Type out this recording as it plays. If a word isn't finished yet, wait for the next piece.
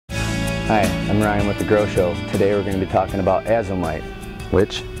Hi, I'm Ryan with the Grow Show. Today we're going to be talking about Azomite,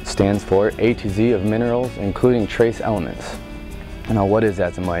 which stands for A to Z of minerals, including trace elements. Now, what is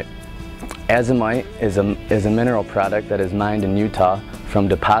Azomite? Azomite is a mineral product that is mined in Utah from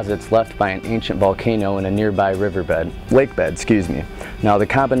deposits left by an ancient volcano in a nearby lakebed, excuse me. Now, the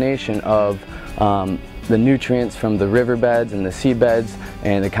combination of the nutrients from the riverbeds and the seabeds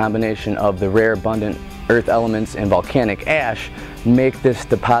and the combination of the rare abundant earth elements and volcanic ash make this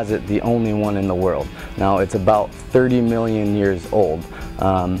deposit the only one in the world. Now, it's about 30 million years old.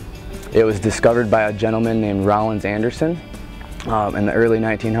 It was discovered by a gentleman named Rollin Anderson in the early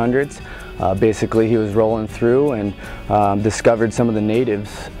 1900s. Basically, he was rolling through and discovered some of the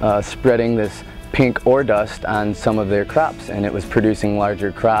natives spreading this pink ore dust on some of their crops, and it was producing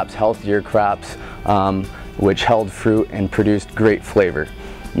larger crops, healthier crops, which held fruit and produced great flavor.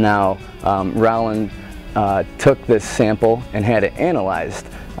 Now, Rollin took this sample and had it analyzed,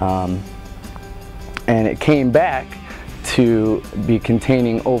 and it came back to be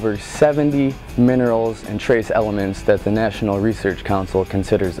containing over 70 minerals and trace elements that the National Research Council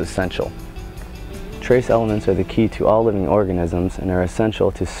considers essential. Trace elements are the key to all living organisms and are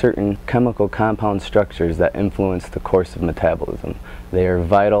essential to certain chemical compound structures that influence the course of metabolism. They are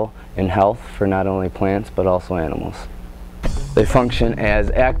vital in health for not only plants but also animals. They function as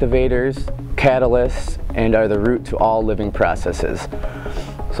activators, catalysts, and are the root to all living processes.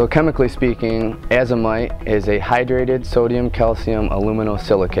 So chemically speaking, Azomite is a hydrated sodium calcium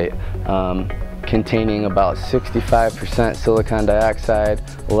aluminosilicate containing about 65% silicon dioxide,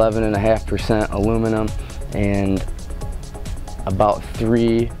 11.5% aluminum, and about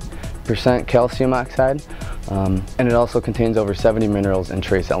 3% calcium oxide. And it also contains over 70 minerals and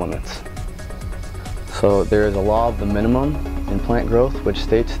trace elements. So there is a law of the minimum in plant growth, which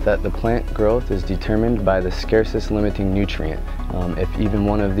states that the plant growth is determined by the scarcest limiting nutrient. If even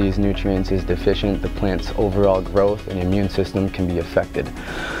one of these nutrients is deficient, the plant's overall growth and immune system can be affected.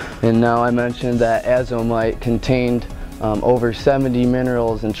 And now I mentioned that Azomite contained over 70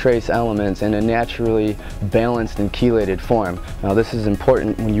 minerals and trace elements in a naturally balanced and chelated form. Now, this is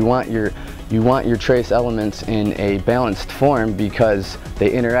important when you want your trace elements in a balanced form because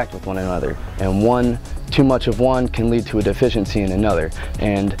they interact with one another, and too much of one can lead to a deficiency in another.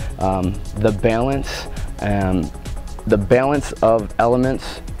 And the balance of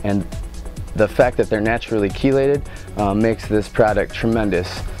elements and the fact that they're naturally chelated makes this product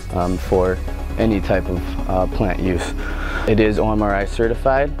tremendous for any type of plant use. It is OMRI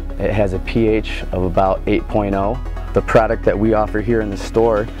certified. It has a pH of about 8.0. The product that we offer here in the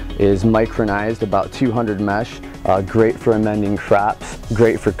store is micronized, about 200 mesh, great for amending crops,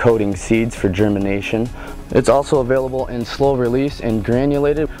 great for coating seeds for germination. It's also available in slow release and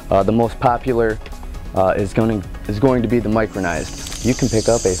granulated. The most popular is going to be the micronized. You can pick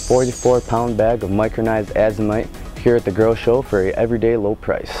up a 44-pound bag of micronized Azomite here at the Grow Show for an everyday low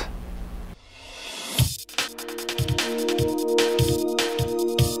price.